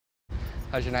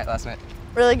How's your night last night?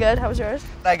 Really good. How was yours?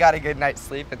 I got a good night's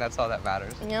sleep, and that's all that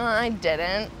matters. You know, I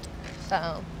didn't.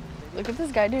 So, look at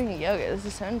this guy doing yoga. This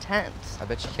is so intense. I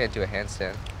bet you can't do a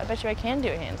handstand. I bet you I can do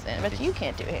a handstand. I bet you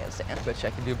can't do a handstand. I bet you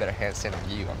I can do a better handstand than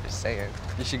you. I'm just saying.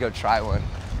 You should go try one.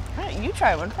 All right, you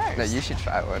try one first. No, you should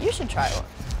try one. You should try one.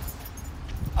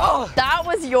 Oh! That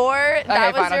was your. Okay,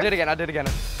 fine. I'll do it again. I'll do it again.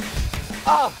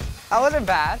 Oh, that wasn't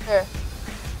bad. Here.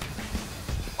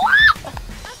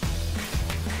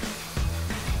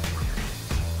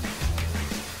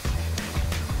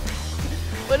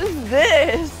 What is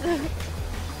this?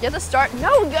 You have to start.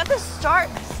 No, you have to start.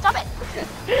 Stop it.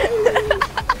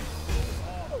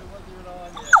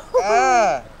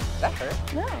 That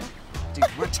hurt. No.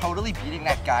 Dude, we're totally beating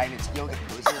that guy in his yoga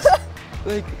poses.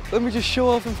 Like, let me just show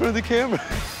off in front of the camera.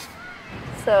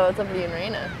 So what's up with you and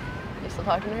Raina? You still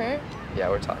talking to her? Yeah,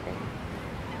 we're talking.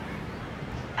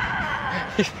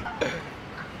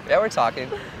 Yeah, we're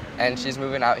talking. And she's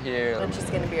moving out here. And she's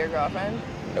gonna be your girlfriend?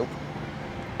 Nope.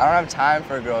 I don't have time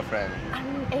for a girlfriend.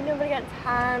 Ain't nobody got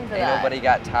time for that. Ain't nobody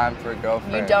got time for a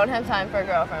girlfriend. You don't have time for a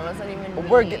girlfriend. What's that even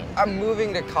mean? I'm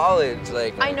moving to college.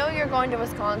 Like. I know you're going to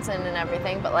Wisconsin and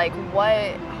everything, but like,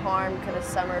 what harm could a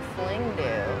summer fling do?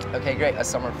 Okay, great, a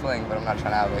summer fling, but I'm not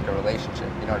trying to have like a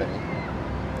relationship. You know what I mean?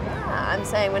 Yeah, I'm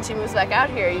saying when she moves back out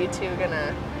here, you two are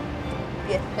gonna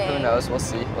be a thing. Who knows? We'll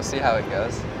see. We'll see how it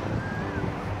goes.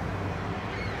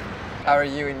 How are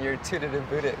you and your toot it and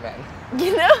boot it, man?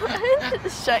 You know,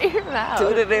 shut your mouth.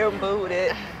 Toot it and boot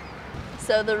it.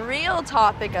 So the real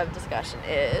topic of discussion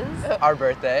is our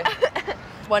birthday.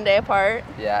 1 day apart.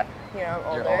 Yeah. You know, I'm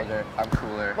older. You're older. I'm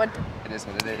cooler. What? It is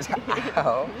what it is.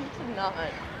 Ow. It's not.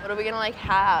 What are we gonna like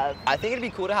have? I think it'd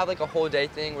be cool to have like a whole day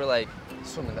thing where like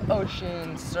swim in the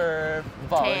ocean, surf,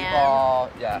 volleyball.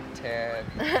 Tan.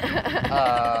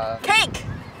 Yeah, tan. Cake.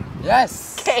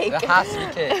 Yes. Cake. It has to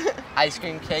be cake. Ice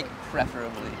cream cake,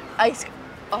 preferably. Ice.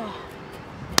 Oh.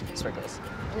 Sprinkles.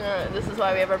 No, this is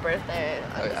why we have our birthday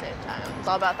at the same time. It's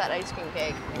all about that ice cream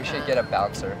cake. We should get a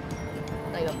bouncer.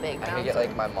 Like a big bouncer. I could get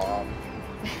like my mom.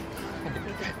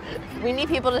 We need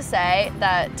people to say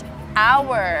that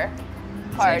our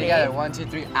party. Say together, 1, 2,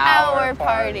 3. Our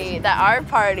party. That our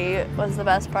party was the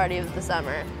best party of the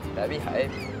summer. That'd be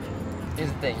hype.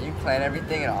 Here's the thing, you plan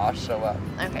everything and I'll show up.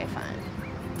 Okay, fine.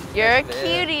 You're a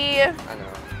cutie. I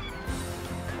know.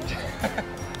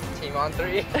 Team on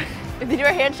 3. We do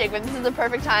our handshake, but this is the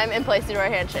perfect time and place to do our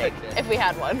handshake, if we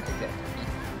had one. Okay.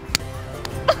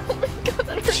 Oh my god,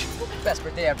 that hurt. Best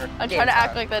birthday ever. I'm trying to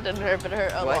act like that didn't hurt, but it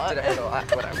hurt a lot. What? Did it hurt a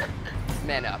lot? Whatever.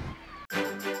 Man up.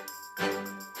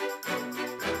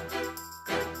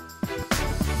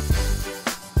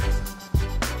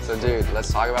 So dude,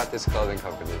 let's talk about this clothing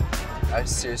company. I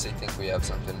seriously think we have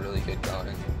something really good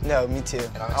going. No, me too.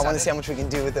 I want to see how much we can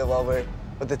do with it while we're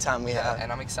with the time we have.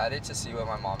 And I'm excited to see what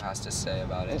my mom has to say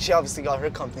about it. And she obviously got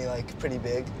her company like pretty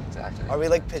big. Exactly. Are we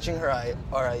like pitching her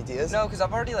our ideas? No, because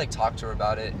I've already like talked to her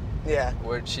about it. Yeah.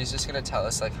 Where she's just gonna tell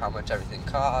us like how much everything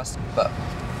costs, but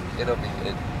it'll be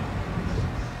good.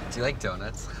 Do you like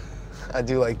donuts? I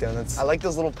do like donuts. I like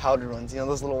those little powdered ones. You know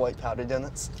those little white powdered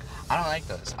donuts? I don't like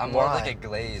those. I'm more of like a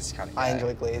glazed kind of guy. I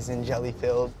enjoy glazed and jelly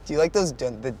filled. Do you like those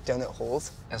the donut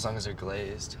holes? As long as they're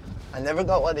glazed. I never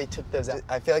got why they took those out.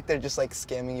 I feel like they're just like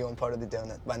scamming you on part of the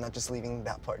donut by not just leaving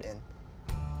that part in.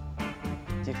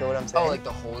 Do you feel what I'm saying? Oh, like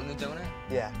the hole in the donut?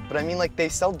 Yeah, but I mean like they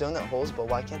sell donut holes, but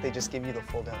why can't they just give you the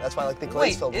full donut? That's why I like the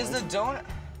glaze filled ones. Wait, is the donut?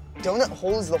 Donut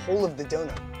hole is the hole of the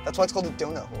donut. That's why it's called a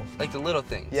donut hole. Like the little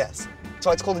thing? Yes. That's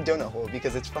why it's called a donut hole,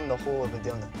 because it's from the hole of a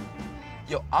donut.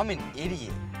 Yo, I'm an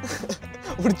idiot.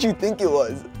 What did you think it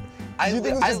was? I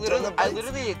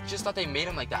literally just thought they made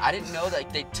them like that. I didn't know that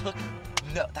like, they took.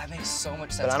 No, that makes so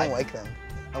much sense. But I don't like them.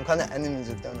 I'm kind of enemies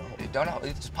with donut holes. Donut hole,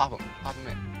 just pop them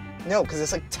in. No, because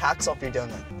it's like tax off your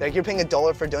donut. Like you're paying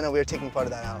 $1 for a donut, we are taking part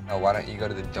of that out. Oh, why don't you go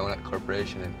to the donut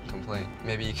corporation and complain?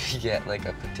 Maybe you could get like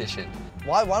a petition.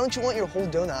 Why don't you want your whole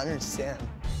donut? I don't understand.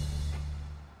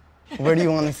 Where do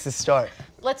you want us to start?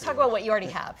 Let's talk about what you already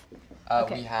have.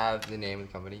 We have the name of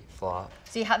the company, Flaw.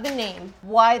 So you have the name.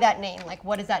 Why that name? Like,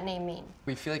 what does that name mean?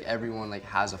 We feel like everyone like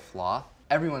has a flaw.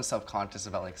 Everyone's self-conscious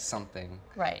about like something.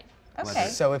 Right. Okay.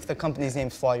 So if the company's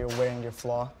name's Flaw, you're wearing your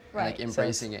flaw. Right. And, like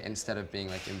embracing it instead of being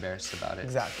like embarrassed about it.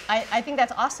 Exactly. I think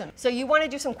that's awesome. So you want to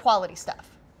do some quality stuff,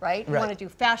 right? You want to do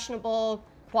fashionable,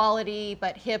 quality,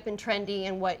 but hip and trendy,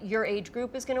 and what your age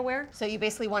group is going to wear. So you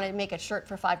basically want to make a shirt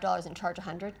for $5 and charge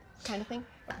 $100, kind of thing.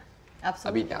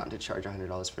 Absolutely. I'd be down to charge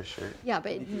 $100 for a shirt. Yeah,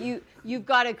 but you've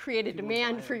got to create a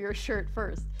demand for your shirt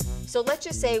first. So let's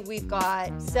just say we've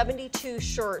got 72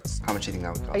 shirts. How much do you think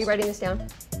that would cost? Are you writing this down?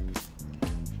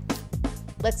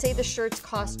 Let's say the shirts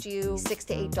cost you $6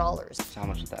 to $8. So how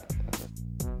much would that cost?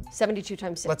 72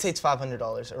 times 6. Let's say it's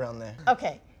 $500 around there.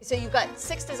 Okay, so you've got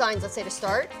 6 designs, let's say, to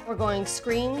start. We're going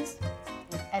screens,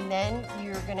 and then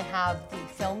you're gonna have the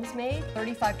films made,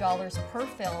 $35 per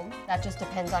film. That just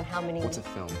depends on how many. What's a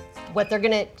film? What they're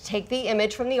gonna take the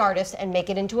image from the artist and make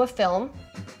it into a film.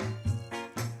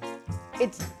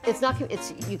 It's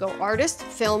you go artist,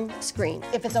 film, screen.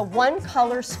 If it's a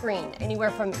 1-color screen,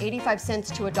 anywhere from 85 cents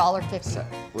to $1.50.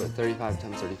 What, 35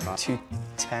 times 35?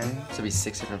 210. So it'd be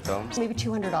 6 different films? Maybe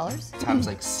 $200. Times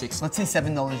like 6. Let's say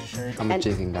 $7 a shirt. How much do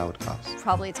you think that would cost?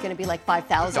 Probably it's gonna be like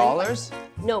 5,000. Dollars?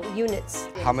 No, units.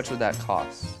 How much would that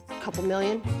cost? A couple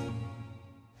million.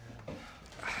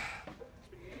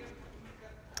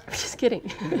 I'm just kidding.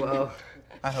 Whoa.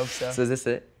 I hope so. So is this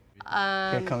it?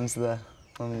 Here comes the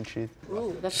moment of truth.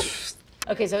 Ooh, that's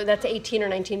okay. So that's 18 or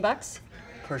 19 bucks.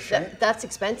 Per shirt? That's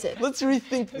expensive. Let's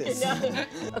rethink this.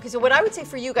 Okay, so what I would say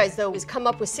for you guys though is come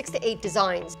up with 6 to 8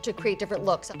 designs to create different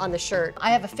looks on the shirt.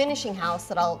 I have a finishing house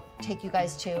that I'll take you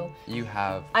guys to. You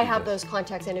have. I have those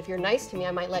contacts, and if you're nice to me,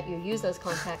 I might let you use those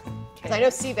contacts. Because I know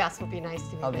CBass would be nice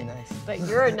to me. I'll be nice. But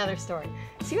you're another story.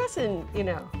 CBass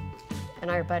and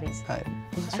I are buddies. Hi.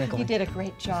 I think Sprinkle you me. did a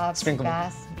great job, Sprinkle me.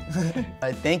 CBass. All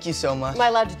right, thank you so much. Am I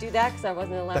allowed to do that? Because I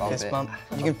wasn't allowed The to. fist bump.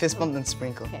 You can fist bump, then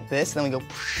sprinkle. Okay. This, then we go,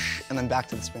 and then back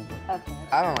to the sprinkle. Okay.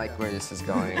 I don't like where this is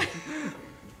going.